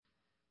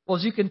Well,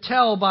 as you can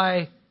tell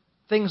by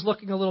things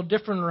looking a little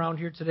different around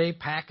here today,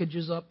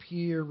 packages up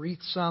here,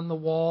 wreaths on the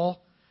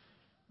wall,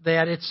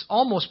 that it's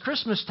almost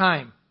Christmas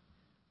time.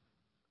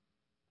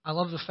 I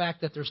love the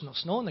fact that there's no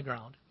snow on the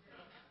ground,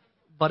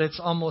 but it's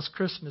almost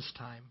Christmas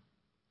time.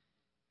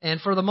 And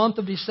for the month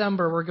of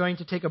December, we're going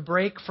to take a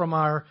break from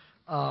our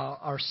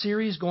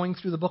series going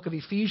through the book of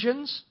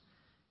Ephesians.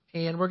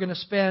 And we're going to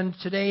spend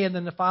today and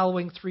then the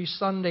following 3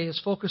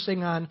 Sundays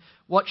focusing on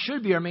what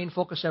should be our main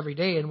focus every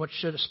day and what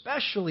should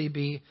especially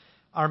be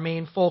our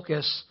main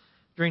focus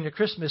during the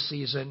Christmas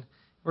season.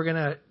 We're going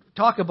to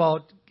talk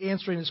about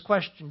answering this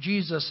question,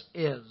 Jesus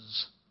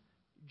is.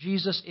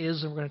 Jesus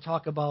is, and we're going to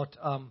talk about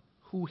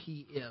who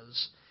he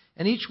is.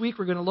 And each week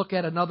we're going to look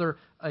at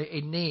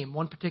a name,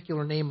 one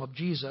particular name of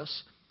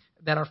Jesus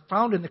that are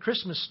found in the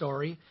Christmas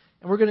story.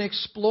 And we're going to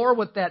explore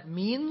what that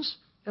means.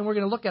 And we're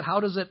going to look at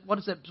what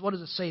does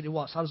it say to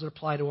us? How does it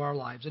apply to our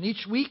lives? And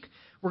each week,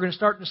 we're going to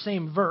start in the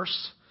same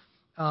verse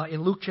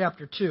in Luke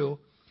chapter 2.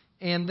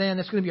 And then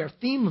it's going to be our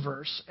theme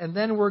verse. And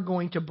then we're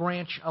going to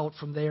branch out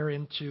from there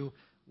into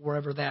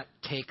wherever that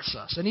takes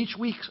us. And each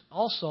week,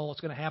 also,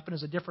 what's going to happen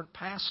is a different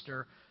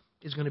pastor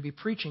is going to be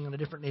preaching on a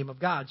different name of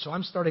God. So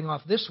I'm starting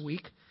off this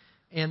week,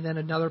 and then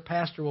another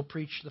pastor will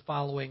preach the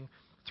following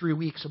 3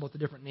 weeks about the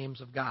different names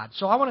of God.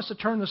 So I want us to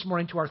turn this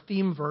morning to our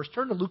theme verse.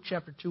 Turn to Luke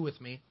chapter 2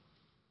 with me.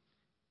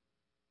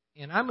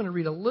 And I'm going to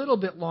read a little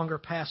bit longer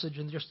passage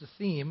than just the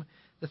theme.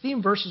 The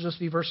theme verses will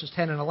be verses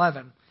 10 and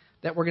 11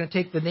 that we're going to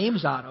take the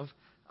names out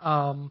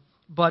of.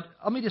 But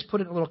let me just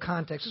put it in a little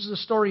context. This is the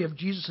story of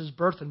Jesus'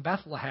 birth in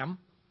Bethlehem.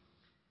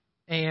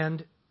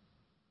 And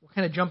we're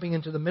kind of jumping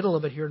into the middle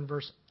of it here in I'm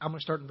going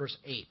to start in verse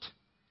 8.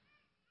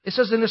 It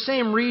says, in the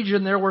same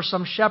region there were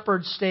some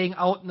shepherds staying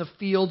out in the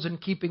fields and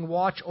keeping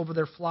watch over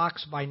their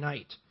flocks by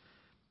night.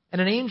 And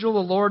an angel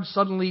of the Lord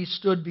suddenly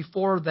stood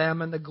before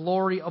them, and the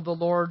glory of the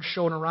Lord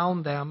shone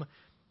around them,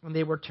 and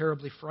they were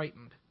terribly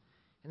frightened.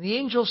 And the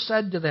angel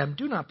said to them,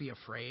 do not be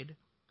afraid,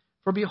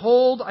 for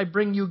behold, I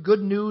bring you good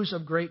news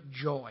of great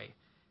joy,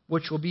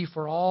 which will be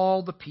for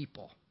all the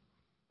people.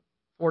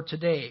 For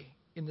today,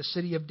 in the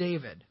city of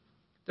David,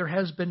 there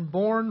has been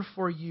born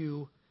for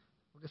you,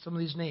 look at some of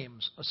these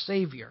names, a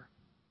Savior,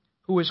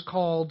 who is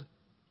called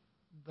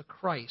the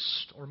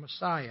Christ, or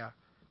Messiah,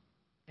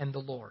 and the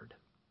Lord.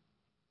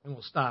 And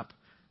we'll stop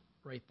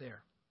right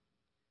there.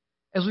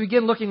 As we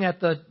begin looking at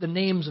the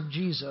names of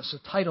Jesus,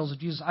 the titles of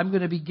Jesus, I'm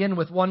going to begin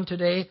with one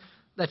today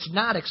that's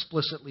not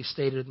explicitly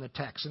stated in the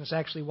text. And it's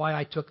actually why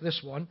I took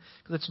this one,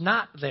 because it's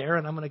not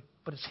there,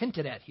 but it's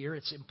hinted at here.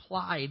 It's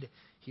implied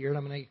here, and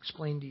I'm going to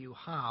explain to you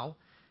how.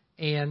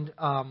 And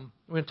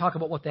we're going to talk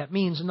about what that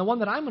means. And the one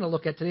that I'm going to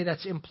look at today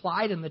that's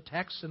implied in the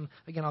text, and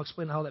again, I'll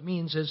explain how that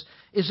means, is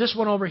this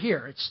one over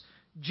here. It's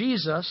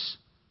Jesus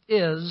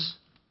is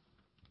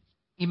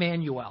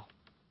Emmanuel.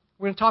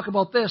 We're going to talk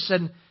about this,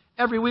 and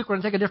every week we're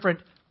going to take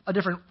a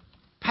different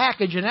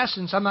package. In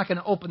essence, I'm not going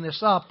to open this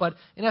up, but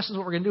in essence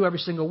what we're going to do every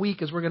single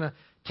week is we're going to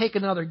take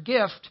another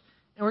gift,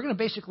 and we're going to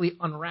basically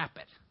unwrap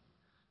it.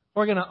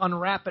 We're going to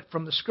unwrap it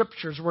from the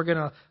Scriptures. We're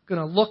going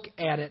to look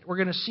at it. We're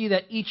going to see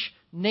that each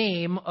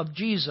name of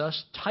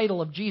Jesus,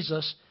 title of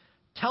Jesus,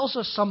 tells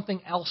us something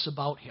else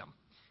about him.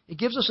 It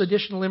gives us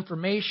additional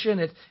information.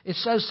 It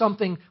says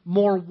something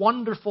more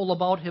wonderful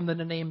about him than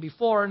the name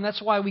before, and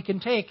that's why we can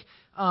take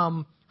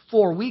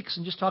 4 weeks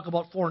and just talk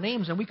about 4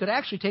 names, and we could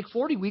actually take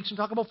 40 weeks and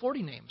talk about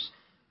 40 names.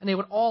 And they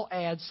would all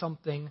add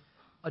something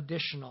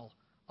additional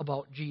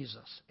about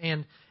Jesus.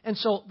 And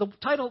so the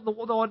title,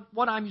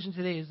 what I'm using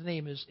today as the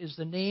name is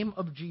the name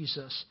of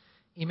Jesus,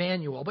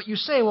 Emmanuel. But you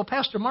say, well,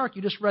 Pastor Mark,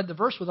 you just read the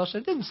verse with us,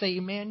 and it didn't say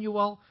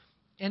Emmanuel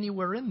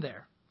anywhere in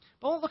there.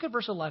 But look at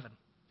verse 11.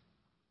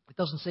 It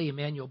doesn't say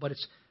Emmanuel, but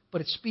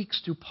it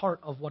speaks to part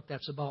of what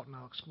that's about, and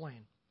I'll explain.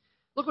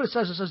 Look what it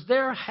says. It says,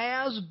 there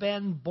has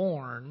been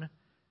born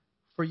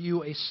for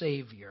you a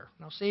Savior.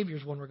 Now, Savior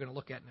is one we're going to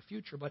look at in the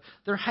future, but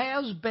there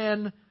has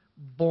been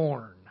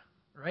born,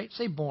 right?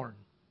 Say born.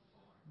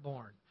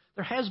 Born.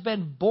 There has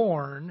been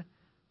born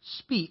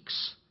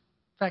speaks,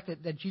 the fact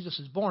that Jesus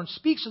is born,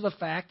 speaks of the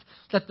fact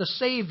that the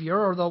Savior,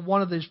 or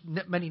one of the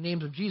many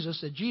names of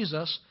Jesus, that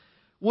Jesus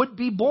would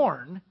be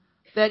born,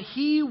 that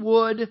he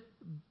would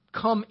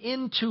come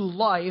into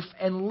life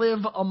and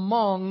live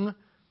among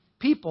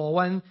people.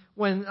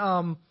 When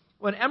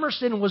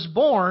Emerson was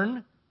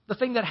born, the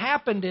thing that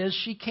happened is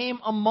she came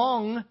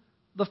among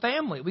the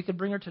family. We could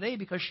bring her today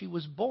because she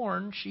was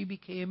born. She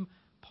became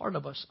part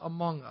of us,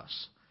 among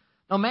us.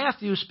 Now,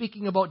 Matthew,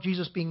 speaking about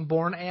Jesus being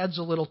born, adds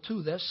a little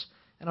to this,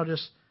 and I'll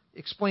just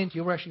explain to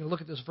you. We're actually going to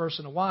look at this verse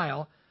in a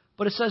while.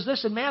 But it says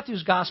this in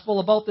Matthew's gospel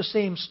about the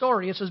same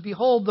story. It says,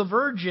 behold, the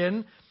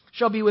virgin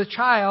shall be with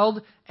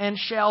child and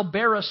shall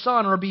bear a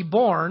son, or be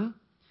born,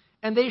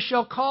 and they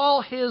shall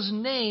call his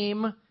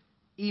name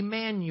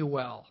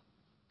Emmanuel,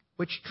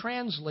 which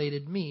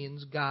translated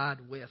means God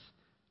with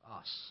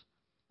us.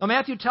 Now,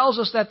 Matthew tells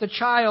us that the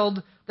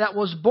child that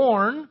was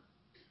born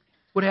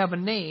would have a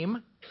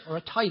name or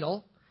a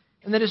title,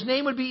 and that his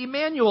name would be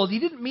Emmanuel. He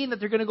didn't mean that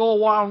they're going to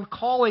go around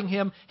calling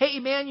him, hey,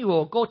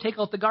 Emmanuel, go take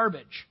out the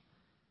garbage.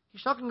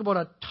 He's talking about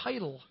a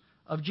title,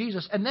 of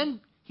Jesus. And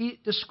then he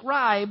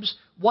describes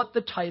what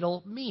the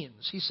title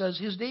means. He says,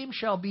 his name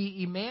shall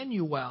be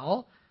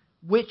Emmanuel,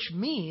 which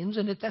means,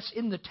 and that's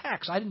in the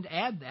text. I didn't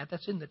add that.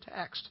 That's in the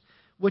text.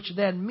 Which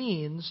then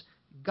means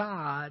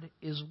God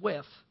is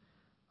with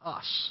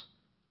us.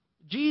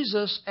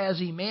 Jesus as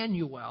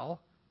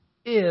Emmanuel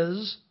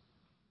is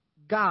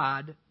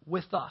God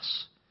with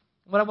us.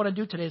 What I want to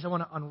do today is I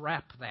want to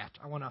unwrap that.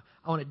 I want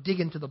to dig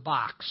into the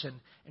box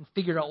and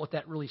figure out what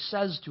that really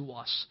says to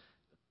us.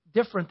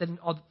 Different than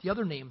the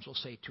other names will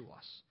say to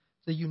us.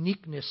 The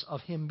uniqueness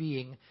of him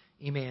being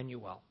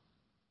Emmanuel.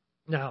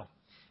 Now,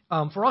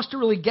 for us to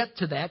really get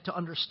to that, to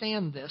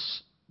understand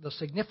this, the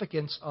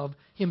significance of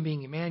him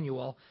being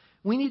Emmanuel,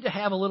 we need to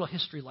have a little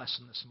history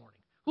lesson this morning.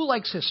 Who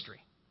likes history?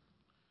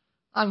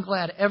 I'm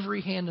glad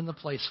every hand in the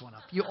place went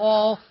up. You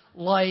all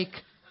like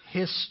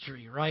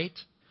history, right?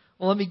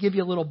 Well, let me give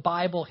you a little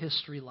Bible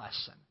history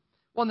lesson.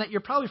 One that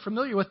you're probably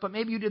familiar with, but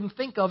maybe you didn't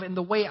think of in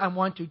the way I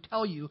want to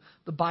tell you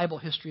the Bible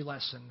history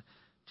lesson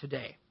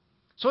today.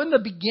 So in the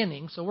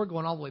beginning, so we're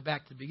going all the way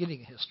back to the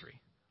beginning of history,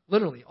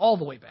 literally all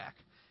the way back.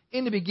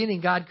 In the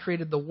beginning, God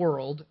created the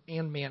world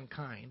and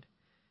mankind.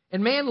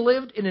 And man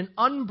lived in an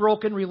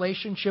unbroken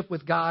relationship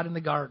with God in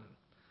the garden.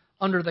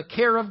 Under the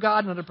care of God,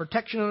 under the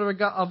protection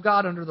of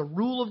God, under the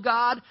rule of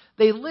God.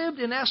 They lived,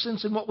 in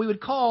essence, in what we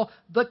would call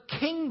the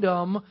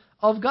kingdom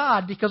of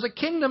God. Because a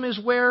kingdom is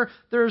where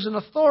there's an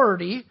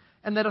authority,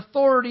 and that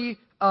authority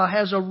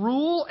has a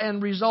rule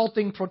and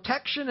resulting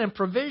protection and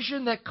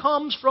provision that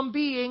comes from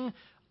being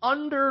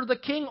under the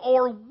king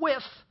or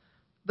with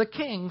the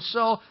king.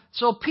 So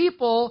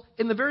people,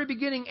 in the very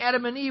beginning,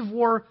 Adam and Eve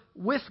were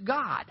with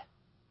God.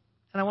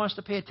 And I want us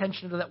to pay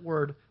attention to that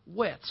word,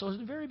 with. So in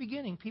the very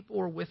beginning, people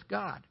were with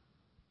God.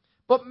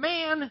 But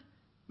man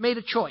made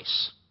a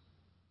choice.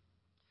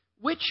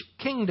 Which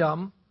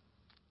kingdom...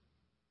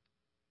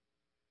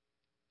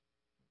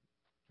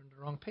 Turned to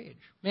the wrong page.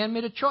 Man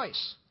made a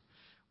choice.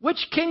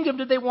 Which kingdom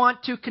did they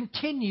want to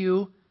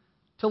continue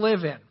to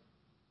live in?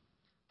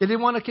 Did they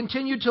want to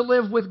continue to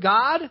live with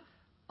God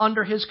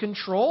under his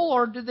control,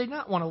 or did they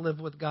not want to live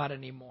with God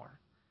anymore?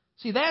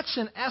 See, that's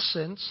in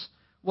essence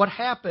what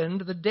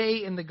happened the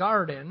day in the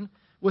garden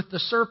with the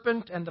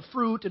serpent and the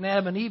fruit and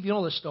Adam and Eve. You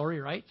know the story,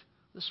 right?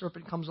 The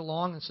serpent comes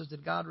along and says,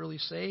 did God really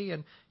say?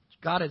 And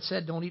God had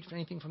said, don't eat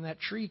anything from that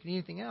tree, you can eat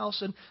anything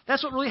else. And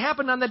that's what really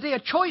happened on that day. A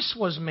choice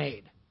was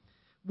made.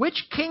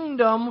 Which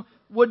kingdom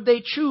would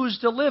they choose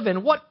to live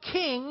in? What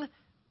king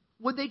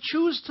would they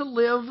choose to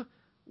live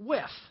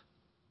with?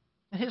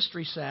 And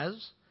history says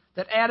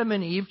that Adam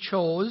and Eve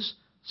chose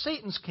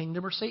Satan's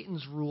kingdom or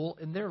Satan's rule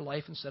in their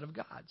life instead of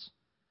God's.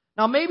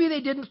 Now, maybe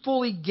they didn't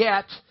fully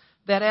get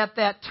that at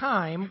that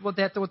time, what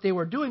they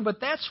were doing, but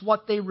that's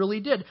what they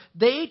really did.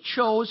 They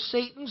chose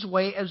Satan's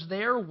way as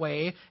their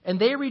way, and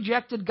they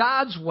rejected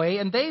God's way,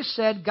 and they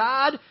said,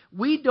 God,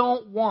 we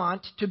don't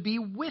want to be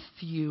with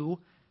you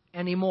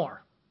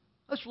anymore.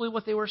 That's really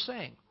what they were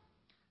saying.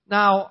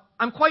 Now,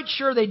 I'm quite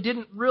sure they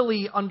didn't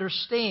really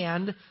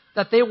understand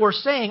that they were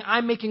saying,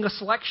 I'm making a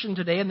selection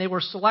today, and they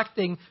were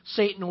selecting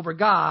Satan over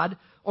God,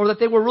 or that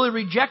they were really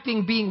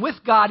rejecting being with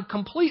God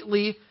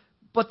completely,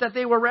 but that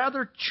they were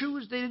rather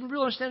they didn't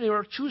really understand they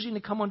were choosing to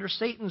come under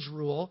Satan's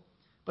rule.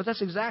 But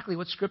that's exactly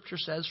what Scripture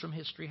says from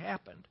history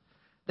happened.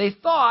 They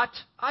thought,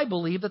 I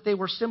believe, that they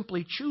were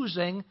simply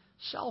choosing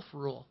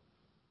self-rule.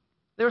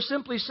 They were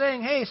simply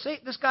saying, hey,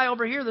 Satan, this guy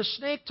over here, the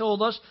snake,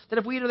 told us that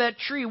if we eat of that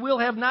tree, we'll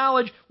have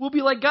knowledge, we'll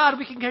be like God,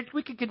 we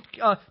can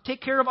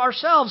take care of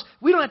ourselves.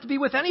 We don't have to be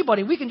with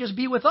anybody. We can just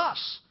be with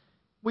us.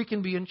 We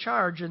can be in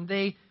charge. And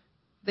they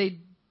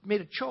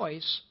made a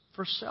choice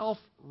for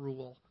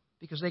self-rule,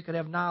 because they could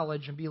have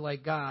knowledge and be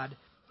like God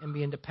and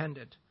be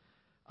independent.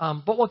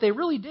 But what they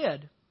really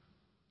did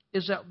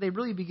is that they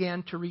really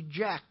began to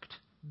reject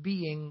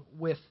being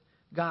with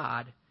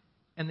God,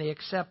 and they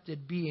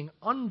accepted being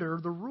under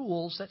the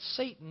rules that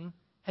Satan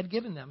had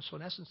given them. So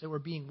in essence, they were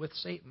being with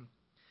Satan.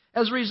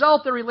 As a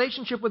result, their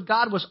relationship with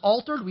God was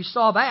altered. We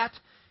saw that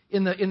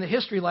in the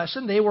history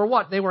lesson. They were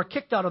what? They were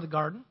kicked out of the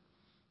garden.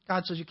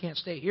 God says you can't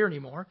stay here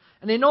anymore.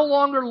 And they no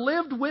longer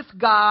lived with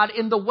God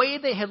in the way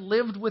they had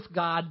lived with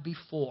God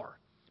before.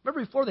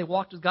 Remember before they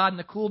walked with God in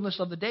the coolness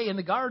of the day in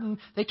the garden,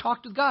 they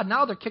talked with God.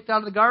 Now they're kicked out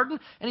of the garden,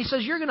 and he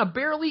says you're going to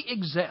barely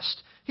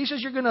exist. He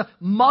says you're going to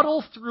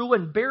muddle through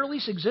and barely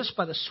exist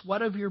by the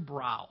sweat of your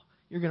brow.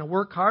 You're going to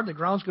work hard. The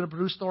ground's going to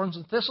produce thorns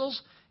and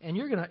thistles, and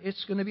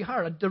it's going to be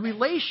hard. The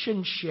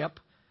relationship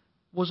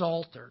was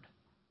altered.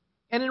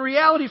 And in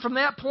reality, from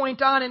that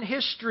point on in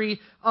history,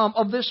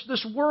 of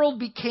this world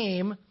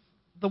became,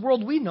 the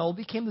world we know,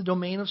 became the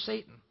domain of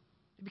Satan.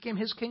 It became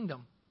his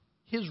kingdom,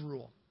 his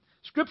rule.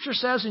 Scripture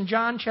says in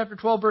John chapter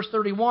 12, verse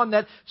 31,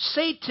 that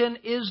Satan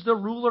is the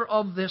ruler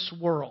of this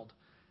world.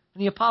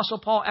 And the Apostle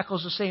Paul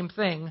echoes the same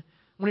thing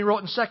when he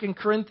wrote in 2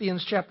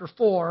 Corinthians chapter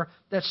 4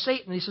 that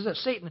Satan, he says that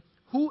Satan,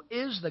 who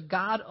is the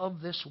God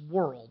of this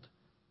world,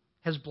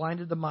 has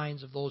blinded the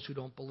minds of those who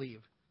don't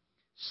believe.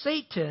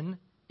 Satan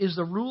is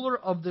the ruler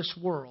of this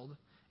world.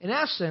 In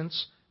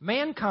essence,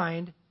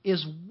 mankind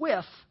is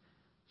with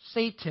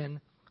Satan,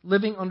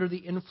 living under the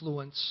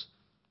influence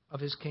of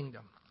his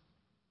kingdom.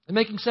 Is it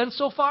making sense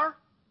so far?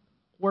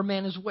 Where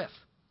man is with.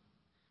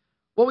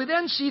 What we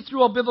then see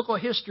throughout biblical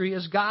history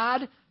is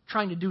God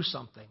trying to do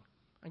something.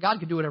 And God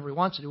can do whatever he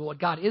wants to do. What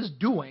God is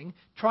doing,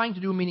 trying to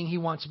do, meaning he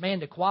wants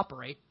man to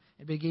cooperate,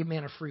 and he gave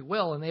man a free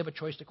will, and they have a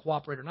choice to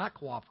cooperate or not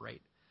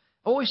cooperate.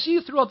 What we see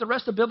throughout the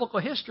rest of biblical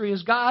history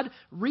is God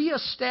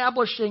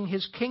reestablishing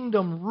his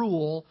kingdom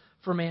rule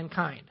for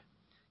mankind.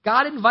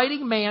 God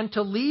inviting man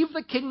to leave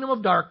the kingdom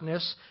of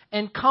darkness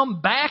and come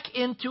back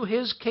into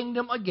his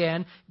kingdom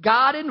again.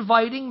 God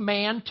inviting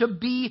man to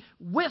be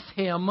with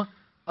him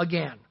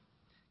again.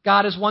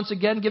 God is once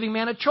again giving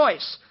man a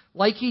choice,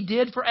 like he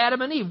did for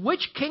Adam and Eve.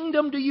 Which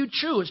kingdom do you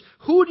choose?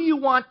 Who do you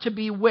want to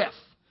be with?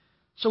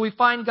 So we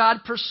find God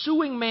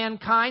pursuing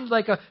mankind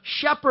like a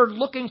shepherd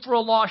looking for a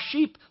lost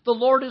sheep. The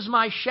Lord is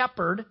my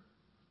shepherd,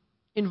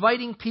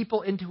 inviting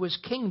people into his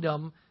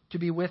kingdom to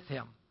be with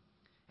him.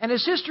 And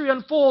as history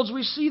unfolds,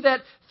 we see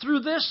that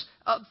through this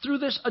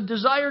a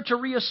desire to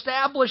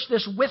reestablish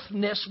this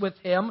withness with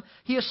him,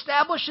 he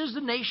establishes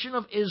the nation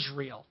of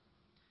Israel.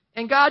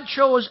 And God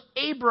chose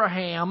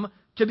Abraham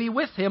to be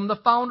with him, the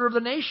founder of the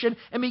nation,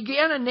 and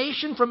began a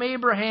nation from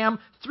Abraham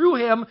through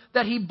him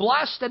that he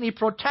blessed and he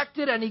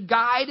protected and he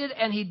guided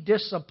and he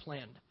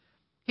disciplined.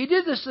 He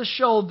did this to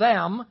show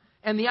them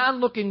and the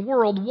onlooking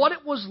world what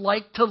it was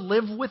like to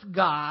live with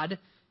God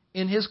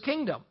in his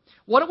kingdom.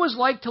 What it was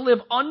like to live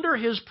under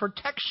his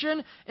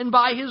protection and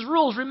by his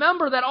rules.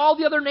 Remember that all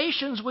the other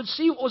nations would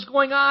see what was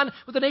going on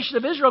with the nation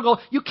of Israel, go,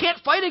 you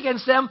can't fight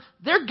against them.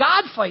 Their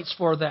God fights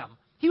for them.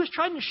 He was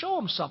trying to show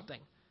them something.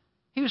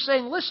 He was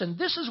saying, listen,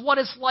 this is what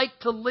it's like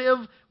to live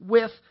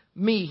with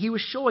me. He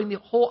was showing the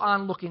whole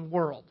onlooking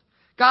world.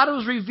 God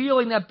was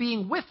revealing that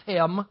being with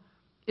him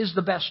is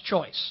the best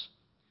choice.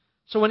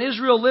 So when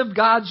Israel lived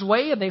God's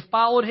way and they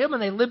followed him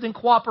and they lived in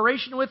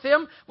cooperation with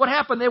him, what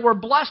happened? They were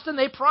blessed and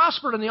they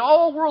prospered, and the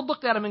whole world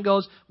looked at him and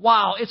goes,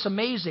 wow, it's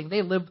amazing.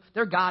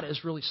 Their God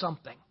is really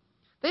something.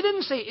 They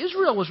didn't say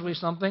Israel was really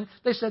something.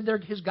 They said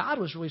his God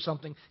was really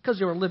something because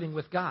they were living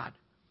with God.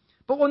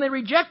 But when they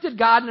rejected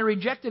God and they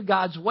rejected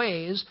God's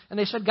ways, and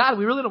they said, God,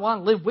 we really don't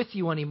want to live with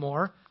you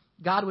anymore,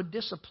 God would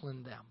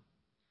discipline them.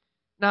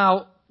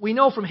 Now, we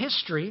know from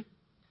history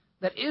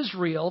that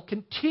Israel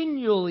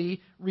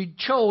continually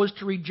chose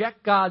to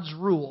reject God's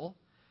rule,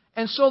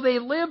 and so they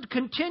lived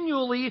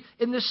continually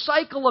in this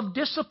cycle of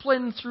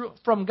discipline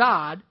from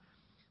God,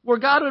 where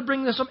God would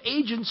bring some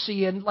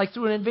agency in, like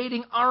through an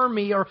invading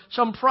army or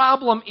some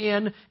problem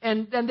in,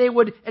 and he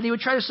would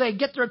try to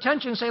get their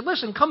attention and say,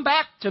 listen, come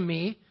back to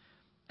me.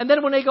 And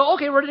then when they go,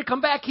 okay, ready to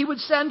come back, he would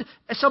send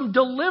some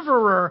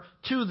deliverer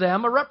to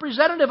them, a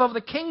representative of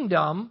the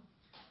kingdom,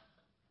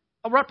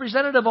 a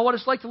representative of what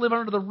it's like to live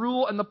under the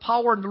rule and the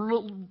power and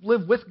to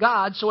live with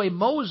God. So a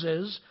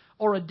Moses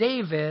or a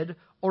David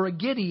or a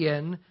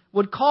Gideon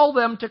would call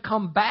them to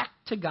come back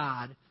to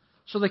God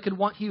so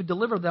he would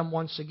deliver them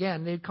once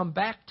again. They'd come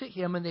back to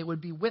him and they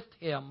would be with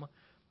him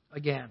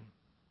again.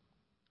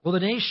 Well, the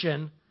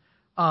nation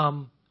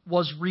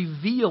was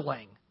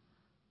revealing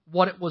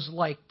what it was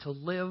like to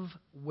live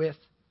with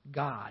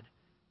God.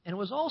 And it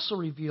was also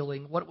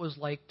revealing what it was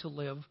like to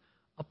live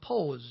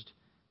opposed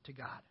to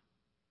God.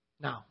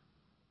 Now,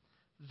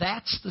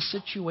 that's the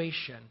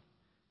situation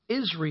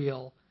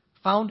Israel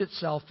found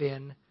itself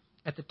in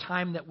at the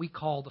time that we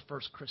call the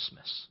first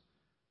Christmas.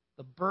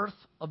 The birth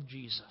of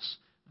Jesus.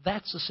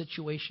 That's the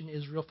situation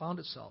Israel found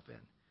itself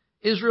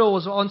in. Israel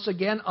was once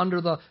again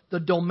under the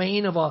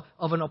domain of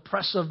an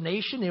oppressive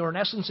nation. They were in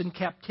essence in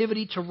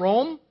captivity to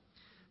Rome.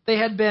 They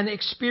had been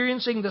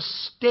experiencing the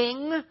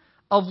sting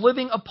of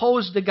living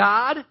opposed to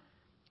God,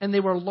 and they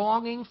were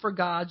longing for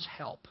God's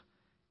help.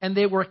 And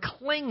they were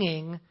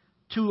clinging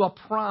to a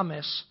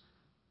promise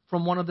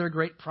from one of their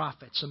great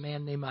prophets, a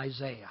man named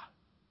Isaiah.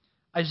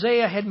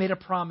 Isaiah had made a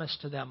promise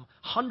to them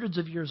hundreds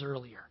of years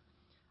earlier,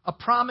 a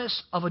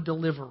promise of a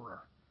deliverer.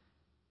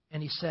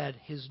 And he said,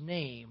 his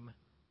name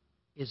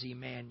is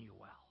Emmanuel.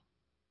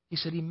 He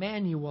said,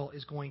 Emmanuel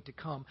is going to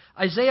come.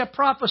 Isaiah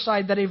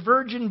prophesied that a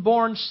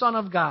virgin-born son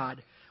of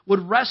God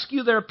would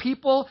rescue their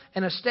people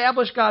and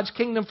establish God's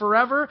kingdom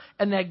forever,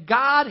 and that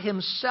God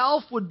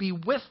himself would be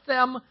with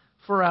them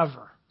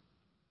forever.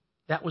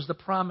 That was the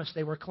promise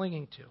they were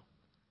clinging to.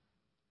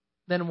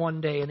 Then one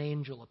day an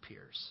angel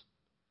appears.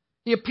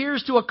 He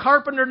appears to a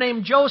carpenter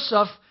named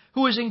Joseph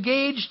who is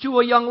engaged to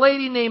a young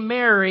lady named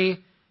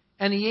Mary,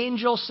 and the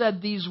angel said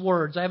these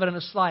words. I have it on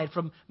a slide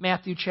from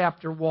Matthew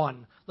chapter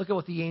 1. Look at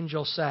what the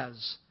angel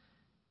says.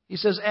 He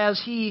says, as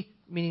he,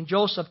 meaning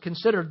Joseph,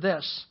 considered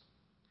this,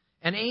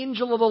 an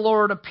angel of the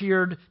Lord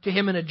appeared to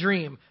him in a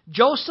dream.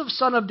 Joseph,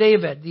 son of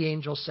David, the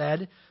angel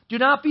said, do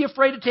not be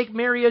afraid to take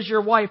Mary as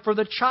your wife, for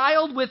the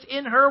child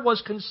within her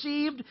was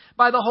conceived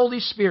by the Holy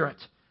Spirit.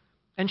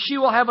 And she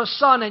will have a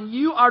son, and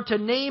you are to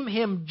name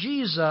him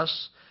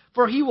Jesus,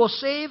 for he will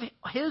save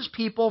his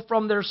people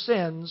from their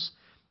sins.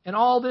 And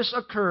all this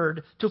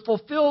occurred to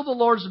fulfill the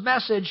Lord's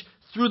message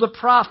through the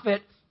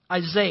prophet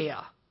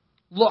Isaiah.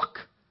 Look,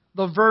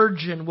 the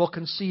virgin will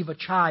conceive a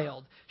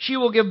child. She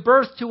will give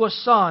birth to a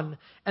son,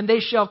 and they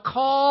shall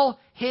call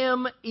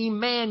him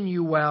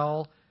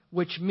Emmanuel,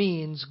 which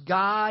means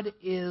God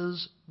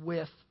is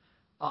with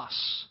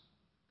us.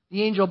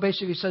 The angel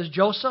basically says,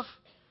 Joseph,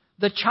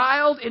 the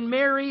child in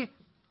Mary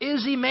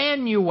is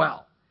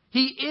Emmanuel.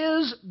 He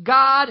is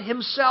God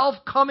himself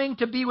coming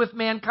to be with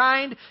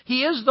mankind.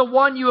 He is the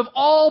one you have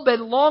all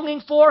been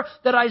longing for,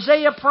 that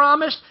Isaiah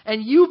promised,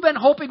 and you've been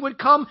hoping would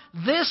come.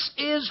 This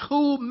is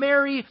who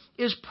Mary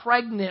is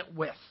pregnant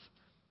with.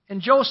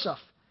 And Joseph,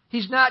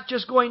 he's not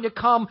just going to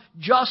come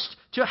just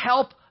to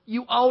help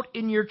you out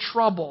in your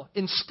trouble.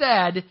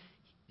 Instead,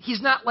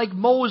 he's not like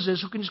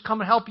Moses who can just come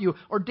and help you,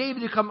 or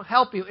David who come and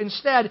help you.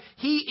 Instead,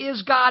 he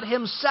is God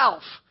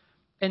himself,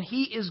 and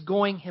he is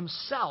going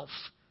himself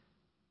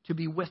to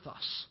be with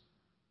us.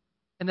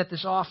 And that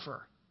this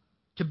offer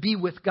to be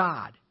with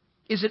God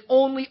isn't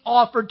only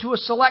offered to a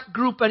select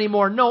group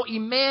anymore. No,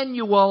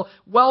 Emmanuel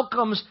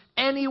welcomes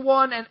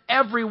anyone and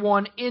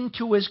everyone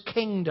into his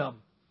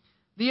kingdom.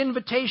 The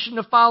invitation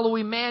to follow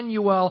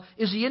Emmanuel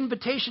is the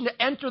invitation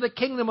to enter the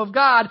kingdom of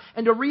God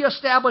and to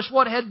reestablish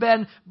what had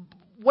been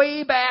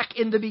way back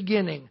in the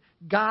beginning,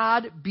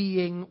 God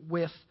being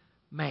with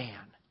man.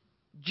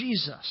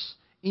 Jesus,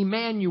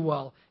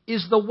 Emmanuel,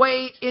 is the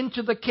way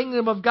into the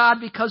kingdom of God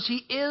because he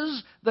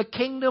is the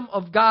kingdom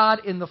of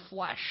God in the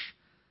flesh.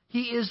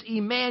 He is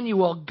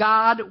Emmanuel,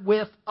 God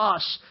with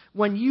us.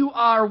 When you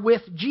are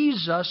with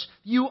Jesus,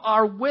 you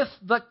are with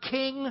the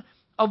King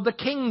of the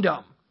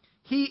kingdom.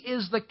 He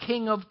is the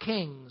King of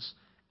kings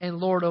and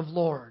Lord of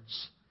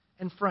lords.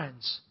 And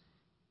friends,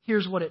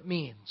 here's what it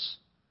means.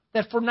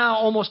 That for now,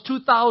 almost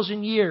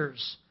 2,000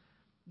 years,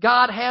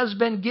 God has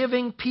been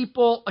giving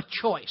people a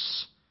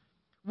choice.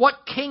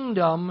 What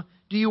kingdom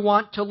do you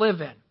want to live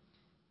in?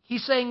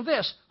 He's saying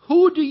this,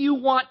 who do you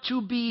want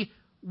to be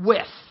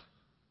with?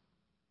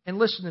 And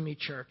listen to me,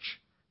 church.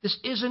 This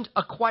isn't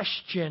a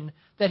question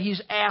that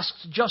he's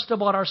asked just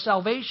about our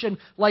salvation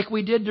like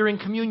we did during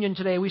communion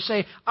today. We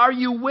say, are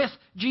you with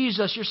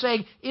Jesus? You're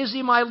saying, is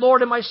he my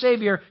Lord and my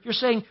Savior? You're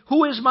saying,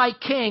 who is my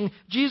King,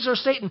 Jesus or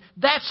Satan?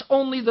 That's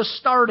only the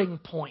starting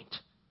point.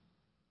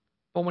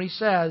 But when he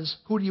says,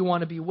 who do you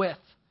want to be with?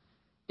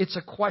 It's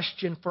a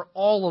question for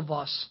all of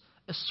us,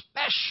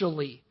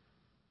 especially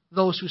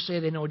those who say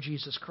they know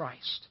Jesus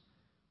Christ.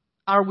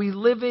 Are we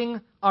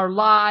living our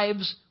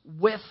lives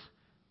with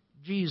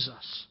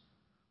Jesus?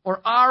 Or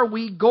are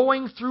we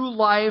going through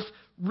life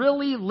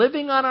really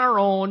living on our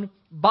own,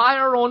 by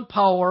our own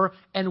power,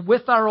 and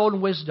with our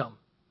own wisdom?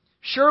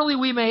 Surely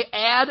we may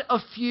add a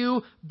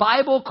few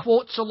Bible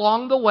quotes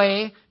along the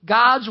way,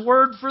 God's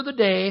word for the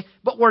day,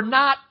 but we're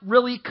not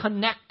really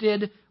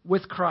connected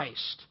with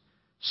Christ.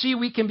 See,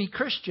 we can be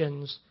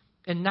Christians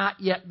and not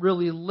yet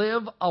really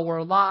live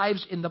our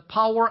lives in the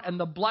power and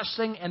the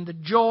blessing and the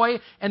joy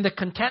and the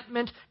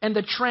contentment and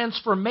the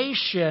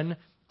transformation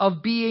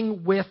of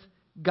being with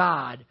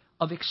God,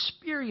 of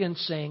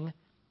experiencing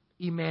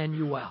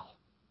Emmanuel.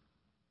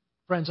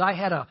 Friends, I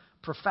had a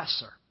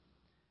professor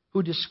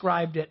who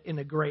described it in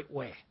a great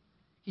way.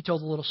 He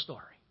told a little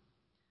story.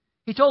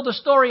 He told the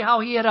story how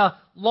he had a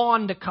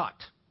lawn to cut.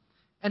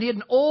 And he had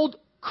an old,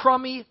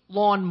 crummy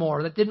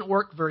lawnmower that didn't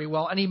work very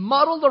well. And he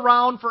muddled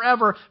around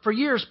for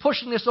years,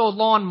 pushing this old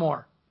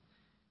lawnmower.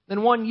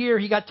 Then one year,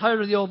 he got tired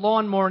of the old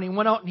lawnmower, and he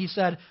went out and he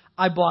said,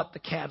 I bought the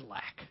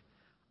Cadillac.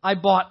 I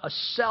bought a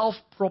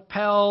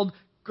self-propelled,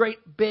 great,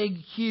 big,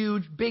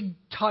 huge, big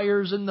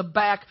tires in the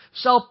back,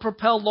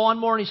 self-propelled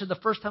lawnmower. And he said, the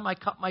first time I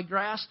cut my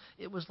grass,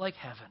 it was like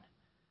heaven.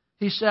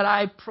 He said,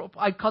 I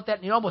cut that,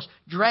 and he almost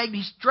dragged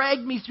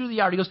me through the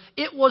yard. He goes,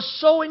 it was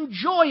so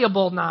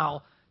enjoyable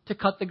now to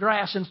cut the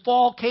grass. And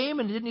fall came,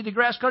 and he didn't need the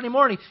grass cut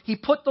anymore. And he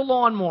put the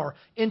lawnmower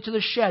into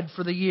the shed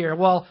for the year.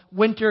 Well,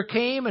 winter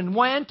came and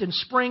went, and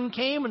spring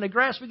came, and the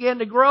grass began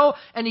to grow.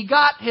 And he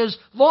got his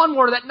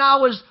lawnmower that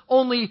now is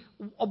only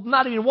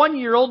not even 1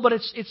 year old, but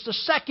it's the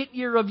second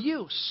year of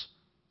use.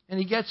 And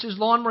he gets his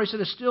lawnmower. He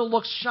said, it still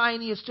looks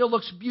shiny. It still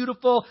looks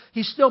beautiful.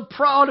 He's still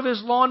proud of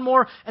his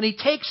lawnmower. And he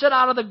takes it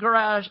out of the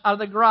garage,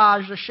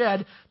 the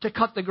shed, to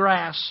cut the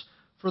grass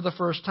for the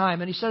first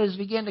time. And he said, as he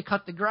began to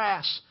cut the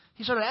grass,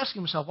 he started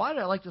asking himself, why do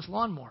I like this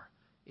lawnmower?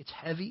 It's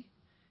heavy.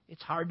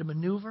 It's hard to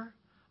maneuver.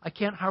 I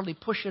can't hardly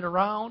push it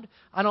around.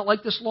 I don't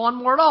like this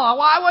lawnmower at all.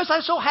 Why was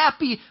I so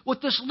happy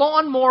with this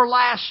lawnmower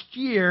last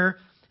year?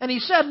 And he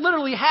said,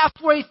 literally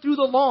halfway through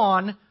the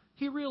lawn,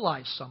 he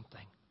realized something.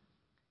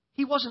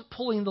 He wasn't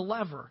pulling the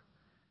lever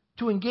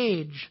to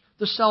engage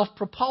the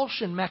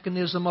self-propulsion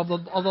mechanism of the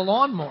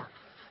lawnmower.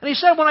 And he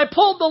said, when I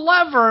pulled the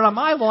lever, and on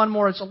my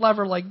lawnmower it's a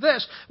lever like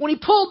this, when he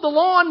pulled the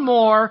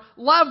lawnmower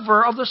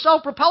lever of the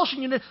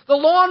self-propulsion unit, the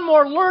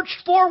lawnmower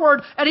lurched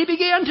forward, and he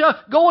began to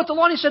go with the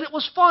lawn. He said it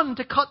was fun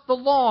to cut the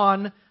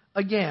lawn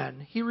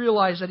again. He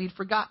realized that he'd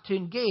forgot to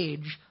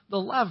engage the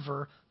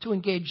lever, to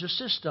engage the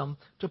system,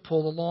 to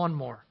pull the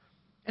lawnmower.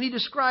 And he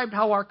described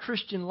how our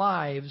Christian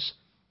lives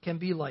can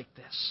be like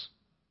this.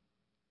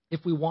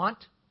 If we want,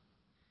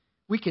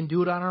 we can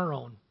do it on our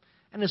own.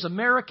 And as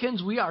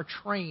Americans, we are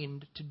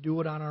trained to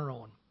do it on our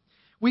own.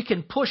 We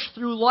can push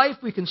through life.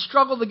 We can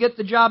struggle to get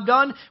the job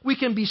done. We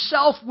can be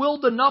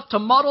self-willed enough to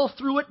muddle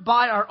through it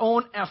by our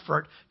own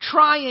effort,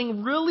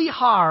 trying really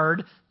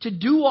hard to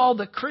do all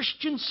the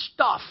Christian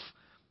stuff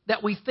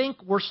that we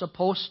think we're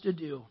supposed to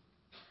do.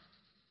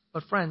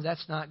 But friends,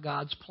 that's not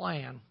God's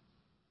plan.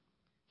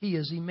 He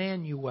is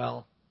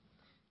Emmanuel.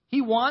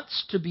 He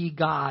wants to be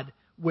God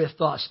with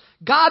us.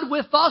 God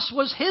with us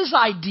was His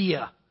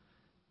idea.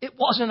 It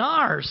wasn't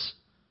ours.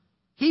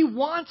 He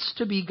wants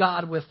to be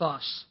God with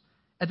us.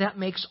 And that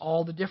makes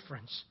all the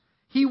difference.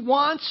 He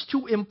wants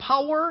to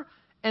empower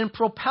and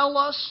propel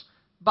us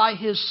by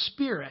His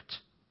Spirit.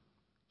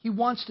 He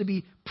wants to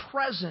be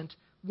present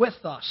with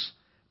us.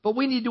 But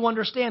we need to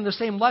understand the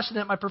same lesson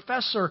that my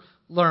professor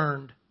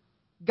learned.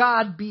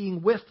 God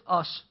being with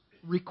us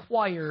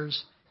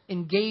requires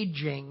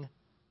engaging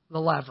the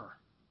lever.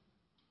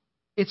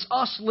 It's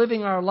us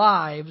living our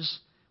lives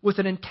with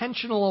an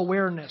intentional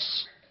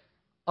awareness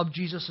of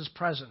Jesus'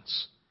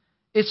 presence.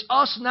 It's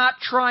us not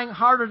trying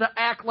harder to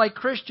act like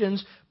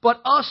Christians, but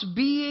us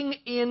being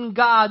in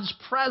God's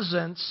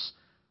presence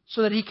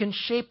so that He can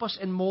shape us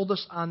and mold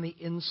us on the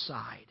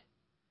inside.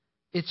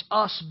 It's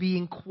us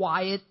being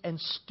quiet and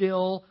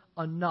still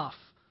enough,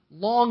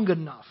 long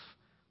enough,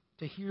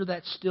 to hear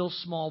that still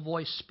small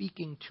voice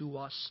speaking to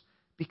us,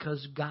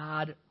 because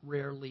God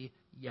rarely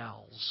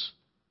yells.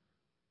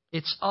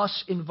 It's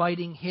us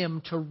inviting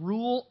Him to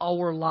rule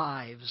our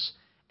lives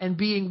and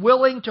being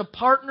willing to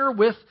partner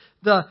with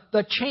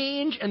the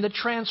change and the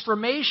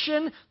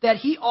transformation that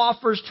He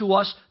offers to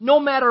us, no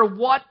matter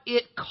what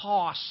it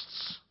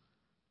costs.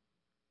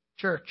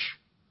 Church,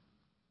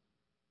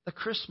 the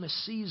Christmas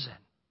season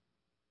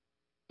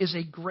is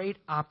a great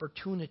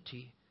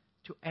opportunity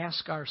to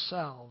ask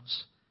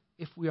ourselves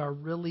if we are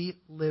really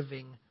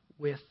living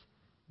with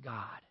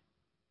God.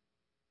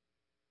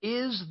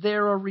 Is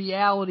there a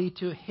reality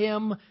to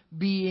Him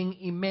being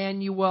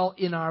Emmanuel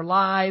in our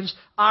lives?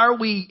 Are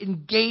we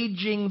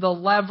engaging the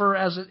lever,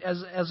 as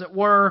it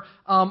were?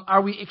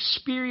 Are we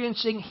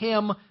experiencing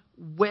Him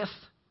with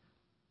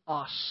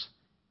us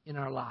in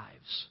our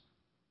lives?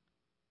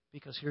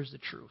 Because here's the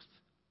truth.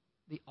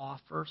 The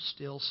offer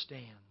still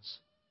stands.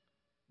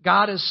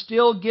 God is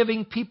still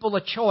giving people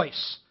a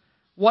choice.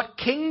 What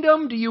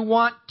kingdom do you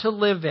want to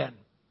live in?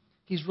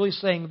 He's really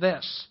saying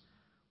this.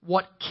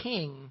 What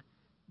king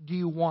do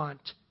you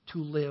want to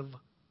live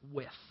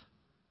with?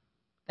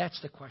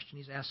 That's the question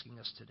He's asking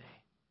us today.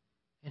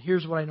 And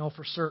here's what I know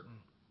for certain.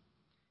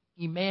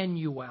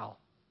 Emmanuel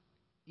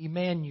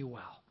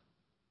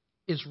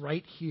is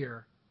right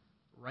here,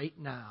 right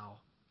now,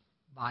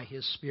 by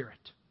His Spirit.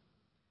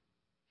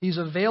 He's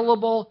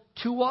available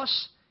to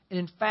us, and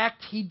in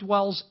fact, He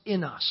dwells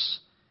in us.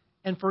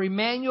 And for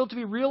Emmanuel to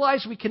be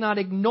realized, we cannot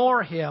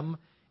ignore Him.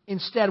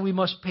 Instead, we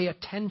must pay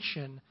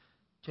attention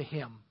to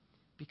Him,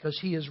 because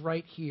He is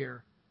right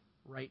here,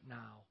 right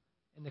now.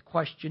 And the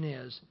question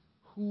is,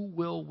 who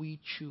will we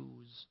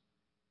choose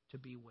to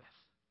be with?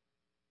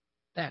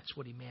 That's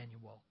what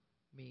Emmanuel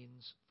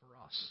means for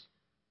us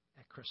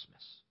at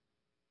Christmas.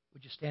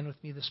 Would you stand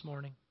with me this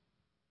morning?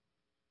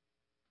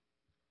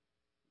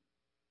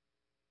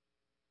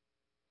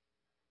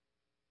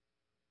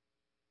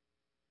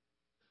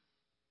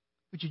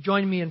 Would you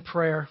join me in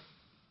prayer?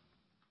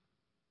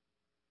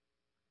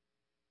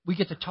 We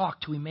get to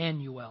talk to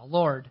Emmanuel.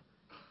 Lord,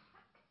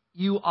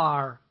 You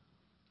are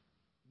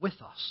with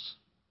us.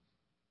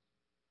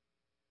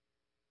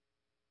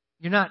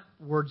 You're not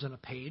words on a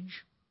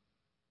page.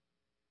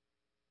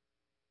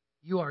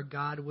 You are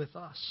God with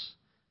us.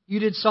 You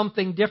did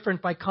something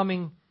different by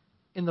coming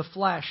in the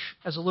flesh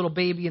as a little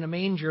baby in a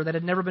manger that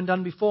had never been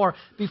done before.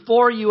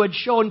 Before, You had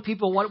shown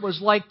people what it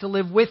was like to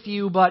live with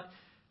You, but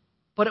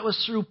it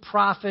was through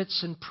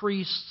prophets and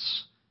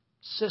priests,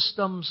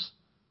 systems.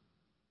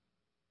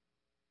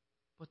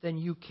 But then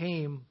You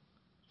came,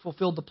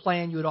 fulfilled the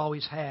plan You had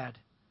always had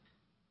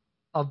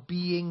of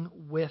being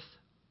with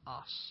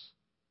us.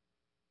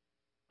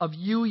 Of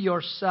You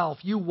yourself.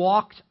 You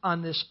walked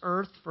on this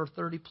earth for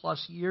 30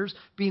 plus years,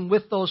 being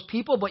with those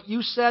people, but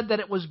You said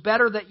that it was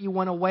better that You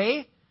went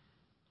away,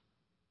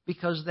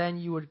 because then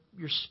Your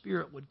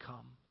Spirit would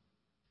come,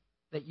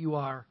 that You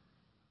are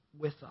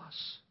with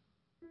us.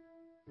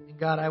 And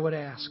God, I would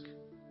ask,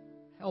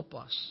 help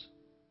us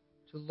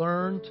to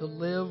learn to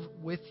live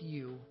with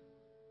You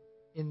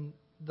in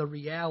the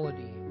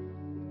reality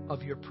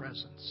of Your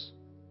presence.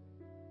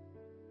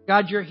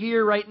 God, You're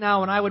here right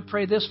now, and I would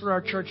pray this for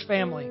our church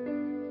family.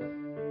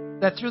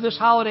 That through this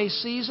holiday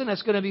season,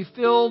 it's going to be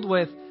filled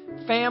with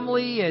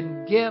family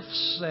and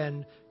gifts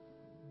and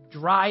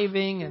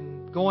driving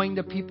and going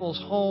to people's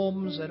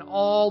homes and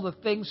all the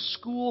things,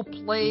 school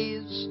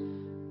plays,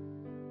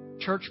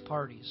 church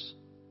parties.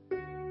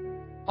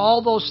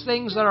 All those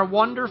things that are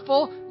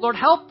wonderful. Lord,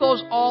 help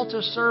those all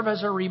to serve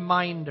as a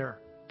reminder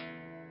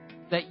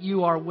that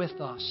You are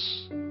with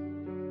us.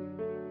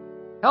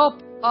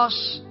 Help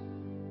us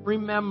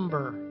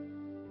remember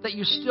that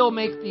You still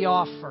make the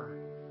offer,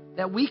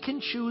 that we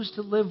can choose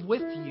to live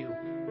with You,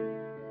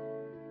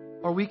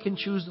 or we can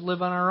choose to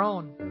live on our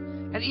own.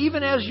 And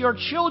even as Your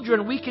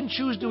children, we can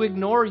choose to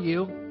ignore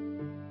You.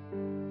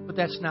 but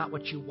that's not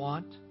what you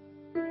want.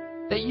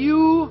 That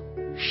you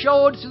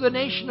showed to the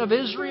nation of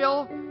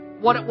Israel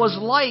what it was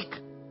like,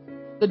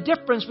 the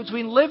difference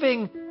between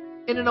living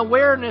in an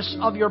awareness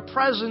of your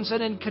presence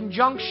and in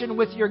conjunction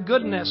with your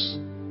goodness,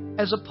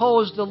 as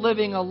opposed to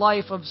living a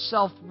life of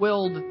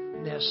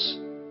self-willedness.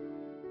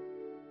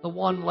 The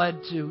one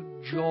led to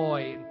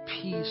joy and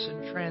peace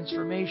and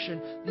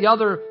transformation. The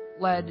other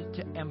led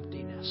to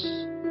emptiness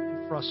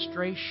and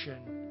frustration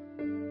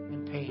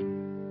and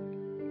pain.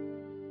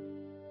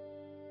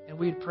 And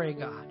we'd pray,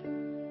 God,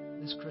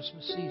 this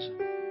Christmas season,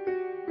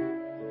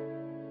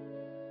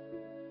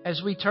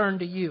 as we turn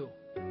to you,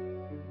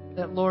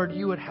 that, Lord,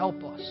 you would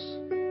help us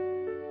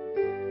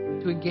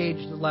to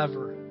engage the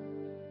lever,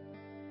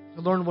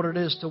 to learn what it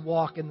is to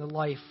walk in the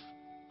life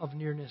of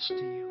nearness to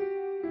you.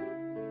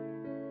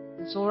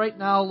 And so right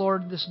now,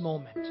 Lord, this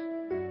moment,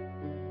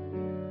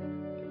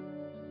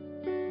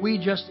 we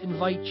just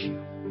invite you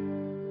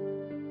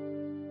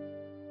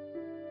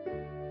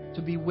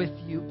to be with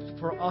you,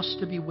 for us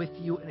to be with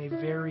you in a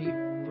very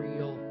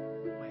real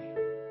way.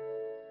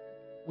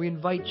 We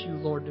invite you,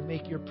 Lord, to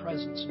make your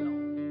presence known.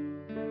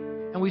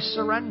 And we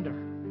surrender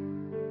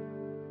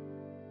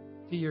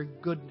to your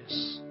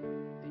goodness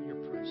and your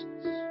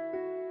presence.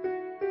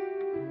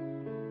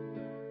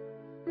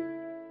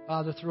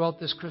 Father, throughout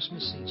this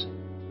Christmas season,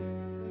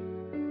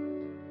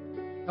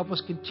 help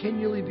us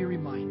continually be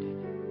reminded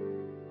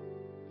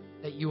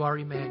that you are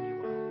Emmanuel.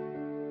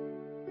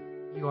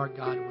 You are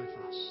God with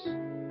us.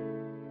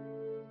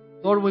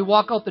 Lord, we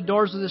walk out the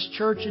doors of this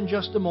church in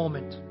just a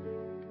moment.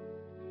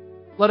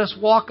 Let us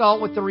walk out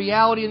with the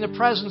reality and the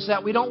presence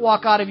that we don't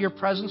walk out of your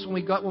presence when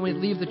we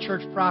leave the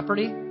church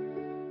property,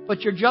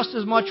 but you're just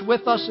as much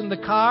with us in the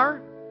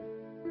car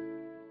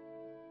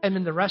and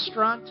in the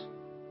restaurant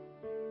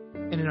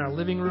and in our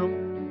living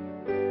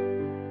room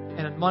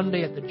and on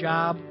Monday at the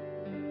job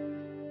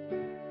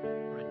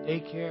or at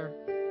daycare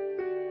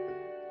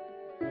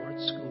or at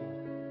school.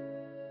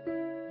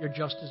 You're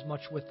just as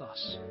much with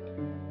us.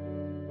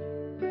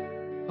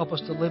 Help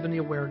us to live in the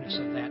awareness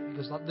of that,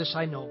 because this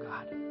I know,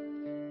 God.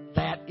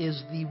 That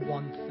is the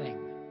one thing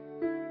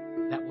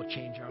that will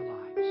change our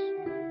lives.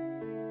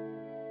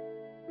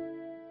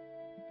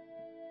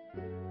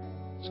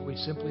 So we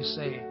simply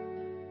say,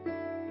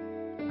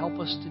 help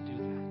us to do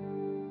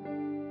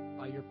that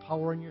by your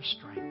power and your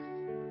strength.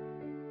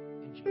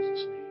 In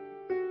Jesus' name.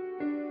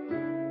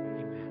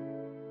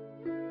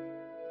 Amen.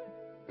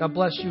 God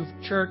bless you,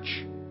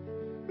 church.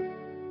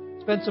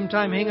 Spend some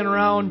time hanging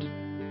around,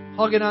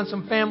 hugging on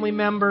some family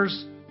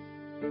members.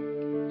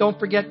 Don't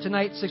forget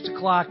tonight, 6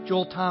 o'clock,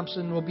 Joel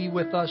Thompson will be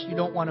with us. You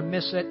don't want to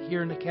miss it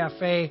here in the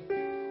cafe.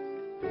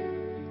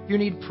 If you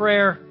need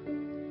prayer,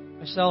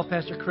 myself,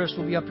 Pastor Chris,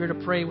 will be up here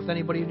to pray with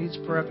anybody who needs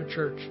prayer after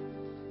church.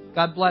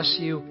 God bless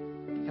you.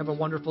 Have a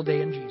wonderful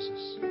day in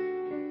Jesus.